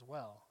Jonah as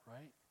well,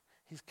 right?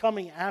 He's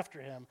coming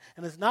after him.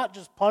 And it's not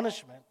just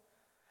punishment.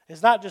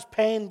 It's not just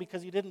pain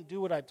because you didn't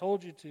do what I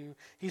told you to.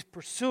 He's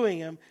pursuing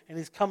him and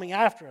he's coming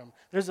after him.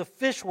 There's a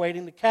fish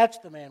waiting to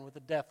catch the man with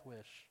a death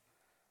wish.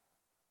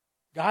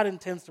 God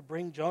intends to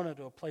bring Jonah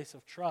to a place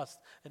of trust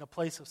and a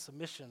place of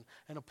submission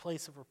and a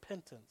place of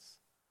repentance.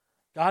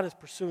 God is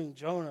pursuing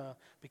Jonah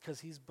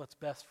because he's what's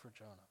best for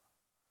Jonah.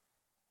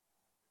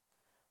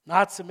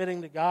 Not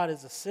submitting to God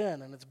is a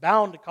sin, and it's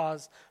bound to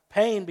cause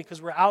pain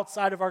because we're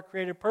outside of our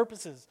created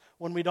purposes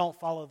when we don't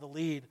follow the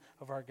lead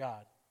of our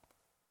God.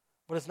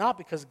 But it's not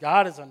because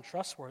God is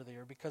untrustworthy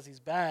or because he's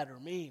bad or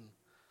mean,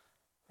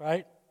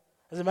 right?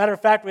 As a matter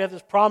of fact, we have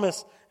this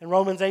promise in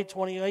Romans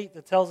 8:28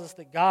 that tells us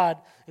that God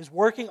is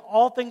working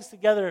all things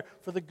together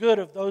for the good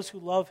of those who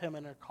love him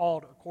and are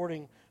called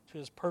according to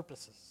his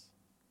purposes.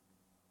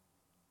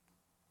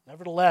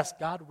 Nevertheless,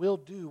 God will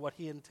do what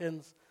he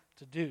intends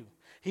to do.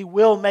 He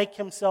will make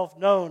himself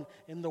known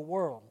in the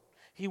world.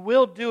 He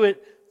will do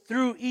it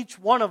through each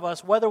one of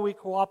us, whether we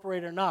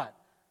cooperate or not,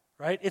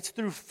 right? It's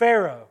through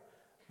Pharaoh,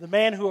 the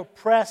man who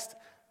oppressed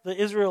the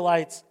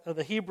Israelites, or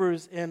the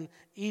Hebrews in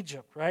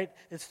Egypt, right?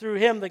 It's to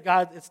him that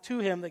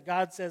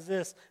God says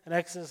this in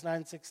Exodus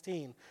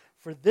 9:16.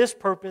 For this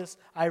purpose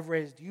I've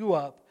raised you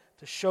up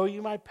to show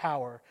you my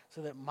power,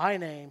 so that my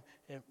name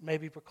may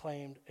be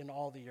proclaimed in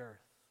all the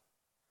earth.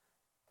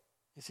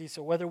 You see,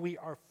 so whether we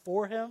are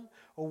for him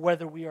or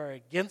whether we are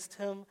against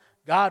him,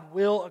 God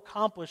will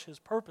accomplish his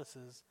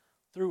purposes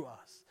through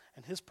us.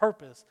 And his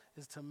purpose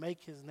is to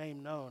make his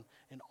name known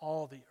in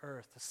all the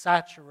earth, to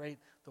saturate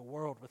the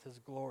world with his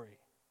glory.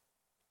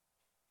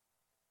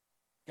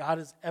 God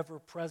is ever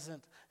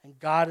present and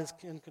God is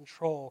in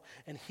control,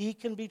 and he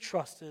can be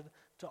trusted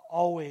to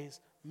always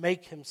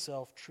make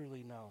himself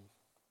truly known.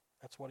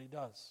 That's what he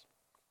does.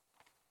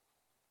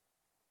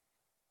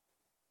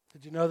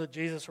 Did you know that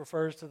Jesus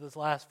refers to this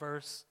last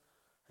verse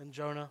in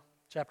Jonah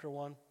chapter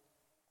 1.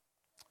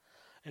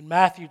 In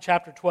Matthew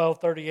chapter 12,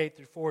 38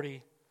 through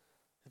 40,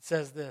 it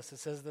says this. It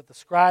says that the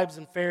scribes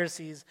and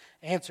Pharisees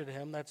answered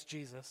him, that's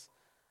Jesus,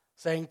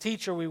 saying,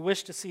 "Teacher, we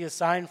wish to see a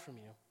sign from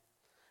you."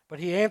 But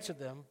he answered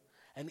them,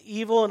 "An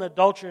evil and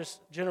adulterous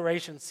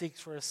generation seeks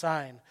for a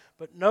sign,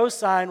 but no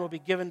sign will be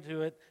given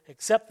to it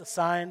except the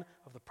sign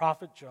of the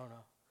prophet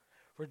Jonah.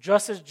 For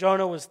just as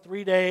Jonah was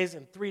 3 days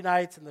and 3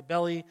 nights in the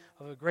belly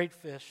of a great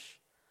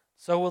fish,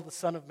 so will the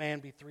Son of Man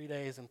be 3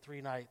 days and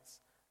 3 nights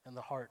in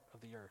the heart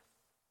of the earth."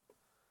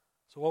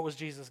 So what was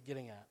Jesus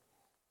getting at?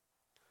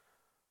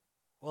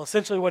 Well,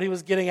 essentially what he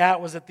was getting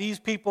at was that these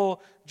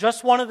people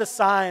just wanted a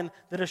sign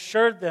that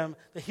assured them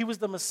that he was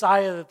the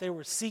Messiah that they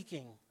were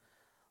seeking,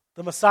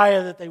 the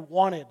Messiah that they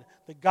wanted,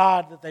 the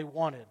God that they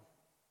wanted,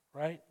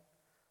 right?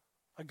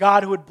 A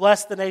God who would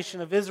bless the nation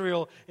of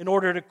Israel in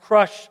order to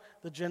crush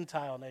the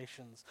Gentile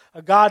nations.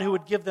 A God who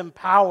would give them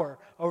power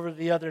over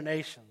the other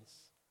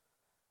nations.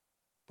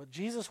 But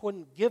Jesus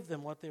wouldn't give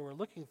them what they were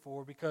looking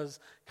for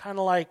because, kind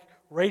of like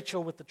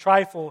Rachel with the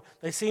trifle,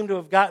 they seem to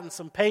have gotten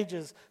some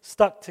pages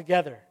stuck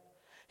together.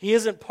 He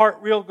isn't part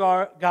real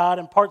God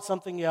and part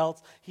something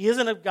else. He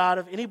isn't a God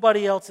of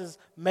anybody else's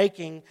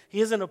making. He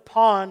isn't a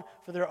pawn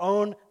for their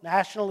own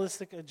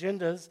nationalistic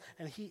agendas.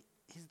 And he's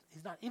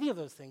not any of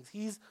those things.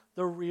 He's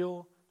the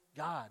real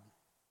God,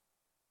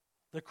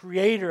 the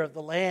creator of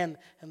the land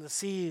and the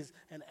seas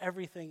and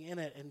everything in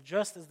it. And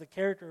just as the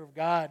character of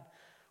God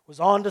was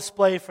on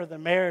display for the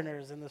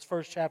mariners in this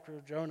first chapter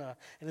of Jonah,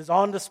 and is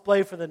on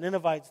display for the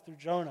Ninevites through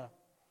Jonah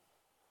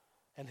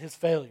and his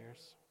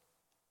failures,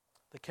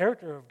 the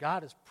character of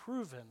God is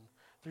proven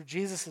through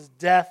Jesus'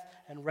 death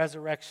and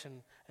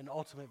resurrection and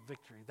ultimate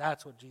victory.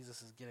 That's what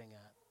Jesus is getting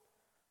at.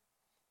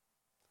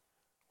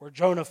 Where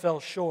Jonah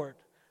fell short,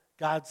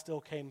 God still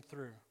came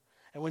through.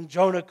 And when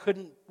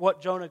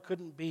what Jonah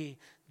couldn't be,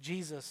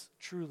 Jesus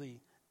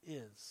truly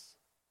is.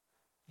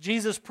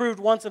 Jesus proved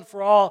once and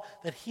for all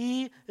that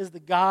he is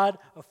the God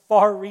of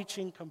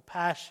far-reaching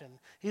compassion.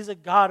 He's a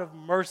God of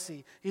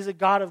mercy. He's a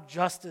God of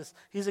justice.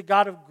 He's a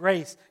God of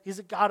grace. He's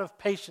a God of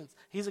patience.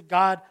 He's a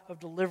God of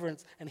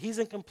deliverance. And he's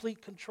in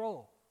complete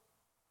control.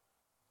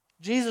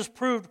 Jesus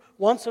proved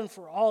once and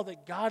for all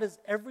that God is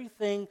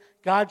everything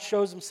God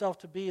shows himself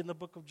to be in the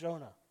book of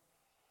Jonah.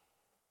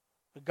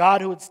 A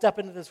God who would step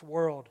into this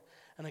world,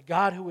 and a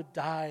God who would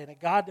die, and a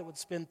God that would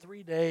spend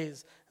 3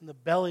 days in the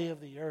belly of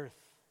the earth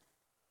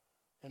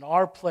in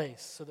our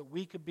place so that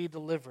we could be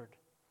delivered.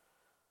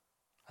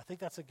 I think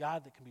that's a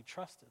God that can be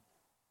trusted.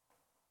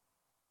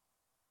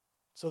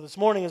 So this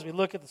morning, as we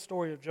look at the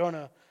story of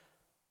Jonah,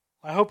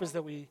 my hope is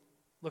that we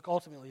look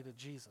ultimately to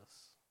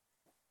Jesus.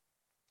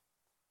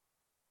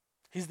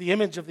 He's the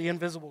image of the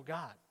invisible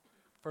God.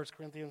 1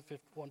 Corinthians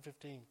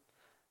 1:15.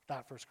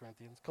 Not 1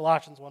 Corinthians.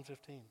 Colossians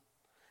 1:15.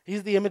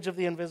 He's the image of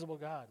the invisible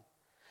God.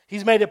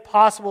 He's made it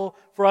possible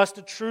for us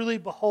to truly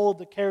behold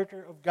the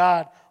character of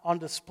God on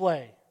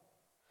display.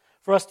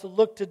 For us to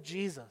look to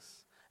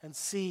Jesus and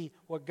see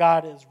what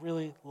God is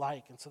really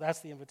like. And so that's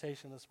the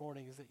invitation this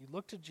morning, is that you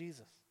look to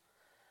Jesus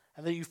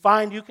and that you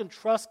find you can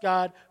trust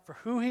God for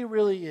who he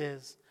really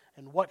is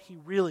and what he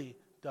really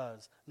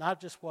does, not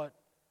just what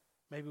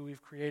maybe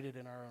we've created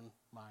in our own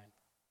mind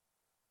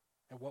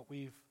and what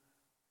we've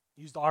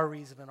used our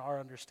reason and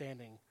our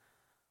understanding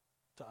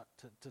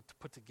to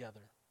put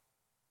together.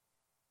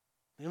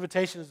 The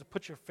invitation is to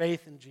put your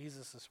faith in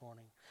Jesus this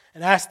morning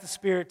and ask the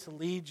Spirit to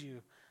lead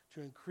you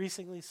to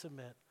increasingly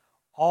submit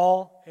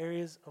all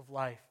areas of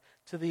life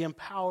to the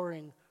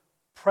empowering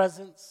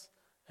presence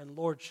and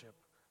lordship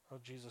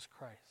of Jesus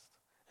Christ.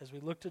 As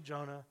we look to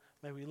Jonah,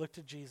 may we look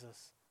to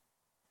Jesus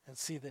and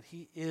see that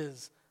he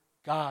is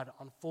God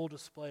on full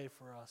display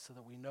for us so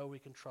that we know we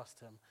can trust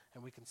him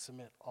and we can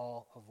submit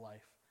all of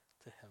life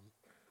to him.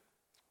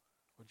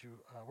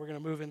 We're going to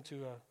move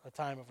into a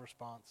time of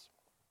response,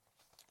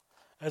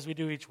 as we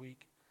do each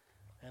week.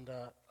 And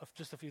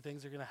just a few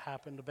things are going to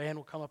happen. The band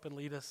will come up and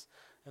lead us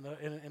in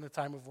a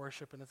time of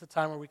worship. And it's a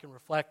time where we can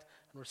reflect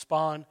and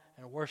respond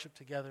and worship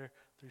together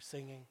through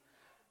singing.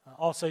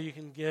 Also, you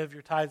can give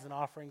your tithes and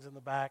offerings in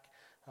the back.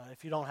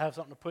 If you don't have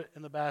something to put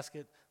in the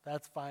basket,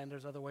 that's fine.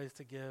 There's other ways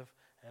to give,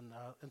 and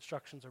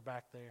instructions are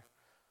back there.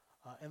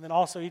 And then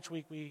also each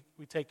week we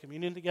take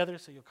communion together.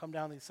 So you'll come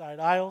down these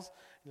side aisles,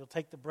 and you'll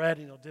take the bread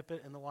and you'll dip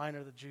it in the wine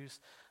or the juice,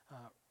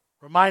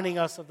 reminding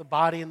us of the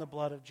body and the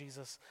blood of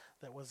Jesus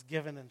that was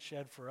given and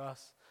shed for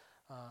us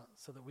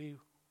so that we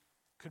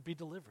could be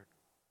delivered.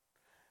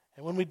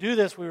 And when we do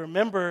this, we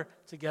remember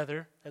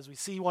together, as we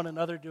see one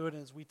another do it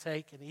and as we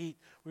take and eat,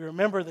 we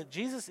remember that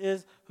Jesus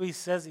is who he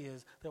says he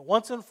is, that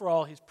once and for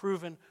all he's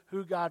proven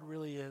who God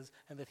really is,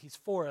 and that he's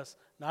for us,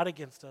 not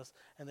against us,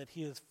 and that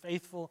he is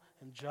faithful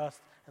and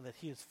just, and that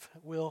he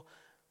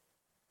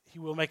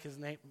will make his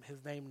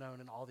name known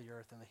in all the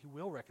earth, and that he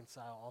will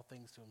reconcile all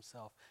things to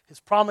himself.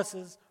 His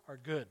promises are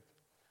good,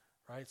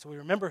 right? So we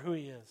remember who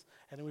he is,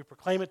 and then we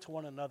proclaim it to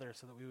one another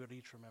so that we would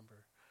each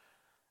remember.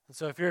 And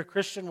so if you're a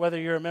Christian, whether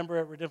you're a member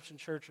at Redemption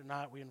Church or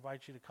not, we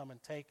invite you to come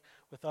and take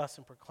with us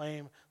and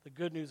proclaim the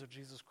good news of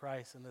Jesus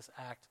Christ in this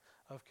act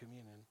of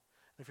communion.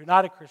 If you're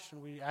not a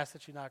Christian, we ask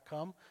that you not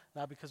come,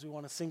 not because we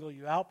want to single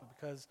you out, but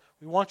because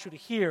we want you to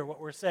hear what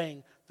we're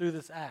saying through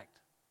this act.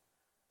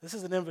 This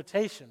is an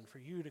invitation for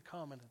you to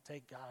come and to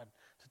take God,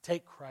 to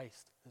take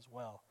Christ as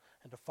well,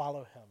 and to follow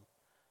him.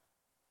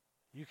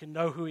 You can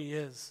know who he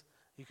is.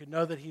 You can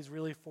know that he's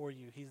really for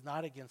you. He's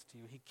not against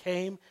you. He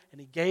came and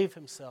he gave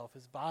himself,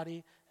 his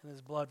body and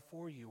his blood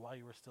for you while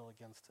you were still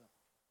against him.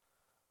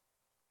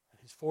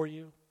 And he's for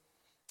you,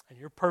 and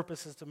your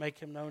purpose is to make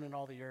him known in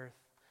all the earth,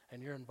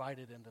 and you're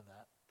invited into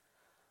that.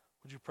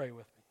 Would you pray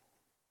with me?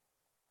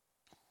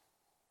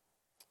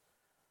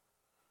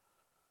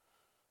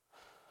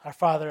 Our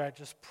Father, I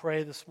just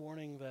pray this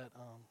morning that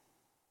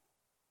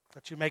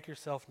you make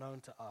yourself known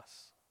to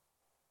us.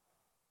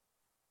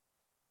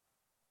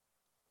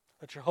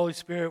 That your Holy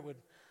Spirit would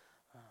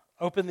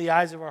open the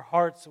eyes of our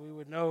hearts so we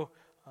would know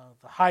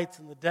the heights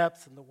and the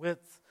depths and the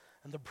width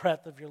and the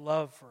breadth of your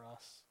love for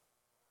us.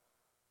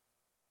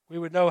 We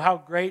would know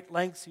what great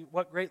lengths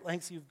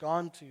you've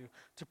gone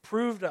to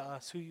prove to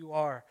us who you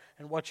are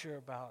and what you're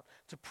about,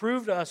 to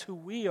prove to us who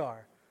we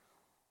are.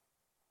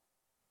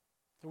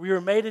 That we were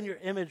made in your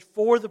image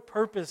for the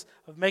purpose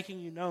of making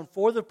you known,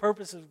 for the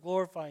purpose of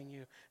glorifying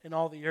you in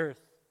all the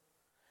earth.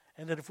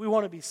 And that if we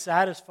want to be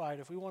satisfied,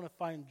 if we want to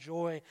find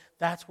joy,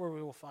 that's where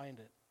we will find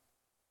it.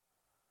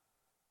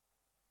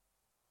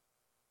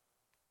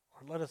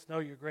 Lord, let us know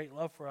your great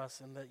love for us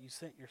and that you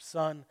sent your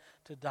Son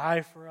to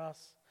die for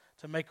us,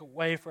 to make a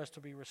way for us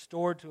to be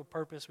restored to a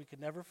purpose we could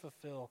never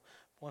fulfill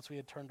once we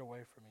had turned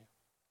away from you.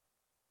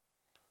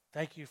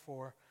 Thank you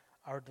for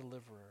our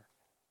deliverer.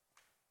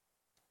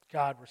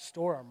 God,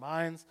 restore our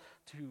minds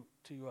to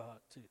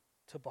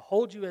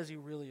behold you as you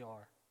really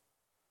are.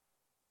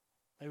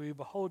 May we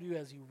behold you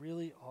as you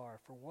really are,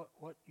 for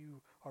what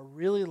you are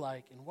really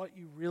like and what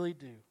you really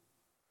do.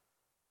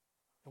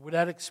 And would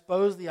that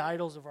expose the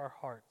idols of our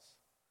hearts?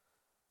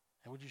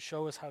 And would you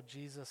show us how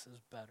Jesus is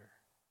better?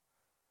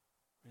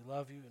 We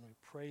love you and we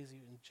praise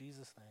you in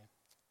Jesus'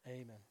 name.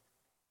 Amen.